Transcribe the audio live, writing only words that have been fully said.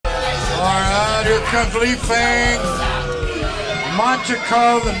comes Lee Fang,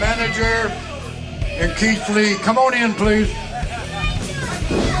 Montico, the manager, and Keith Lee. Come on in, please.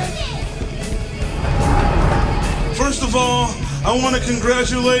 First of all, I want to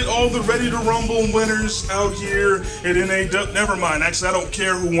congratulate all the Ready to Rumble winners out here at NAW. Never mind, actually, I don't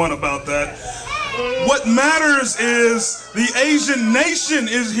care who won about that. What matters is the Asian Nation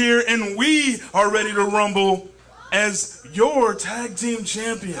is here, and we are ready to rumble as your tag team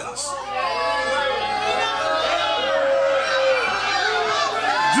champions.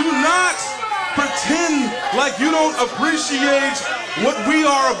 Do not pretend like you don't appreciate what we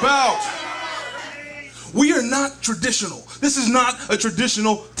are about. We are not traditional. This is not a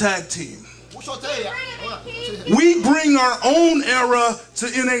traditional tag team. We bring our own era to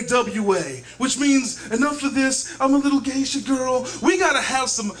NAWA, which means enough of this, I'm a little geisha girl. We gotta have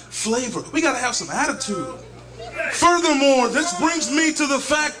some flavor. We gotta have some attitude. Furthermore, this brings me to the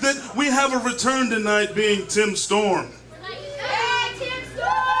fact that we have a return tonight, being Tim Storm.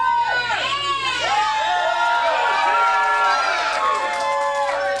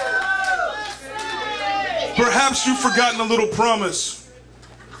 Perhaps you've forgotten a little promise.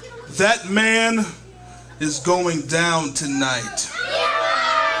 That man is going down tonight.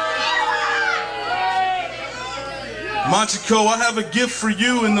 Montico, I have a gift for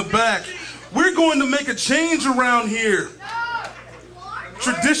you in the back. We're going to make a change around here.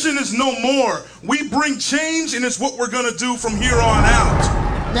 Tradition is no more. We bring change, and it's what we're going to do from here on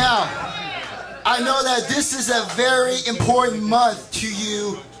out. Now, I know that this is a very important month to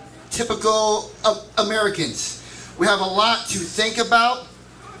you typical Americans. We have a lot to think about.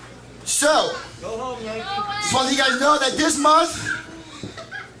 So, just want you guys to know that this month,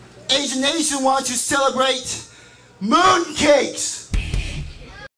 Asian Nation wants to celebrate mooncakes.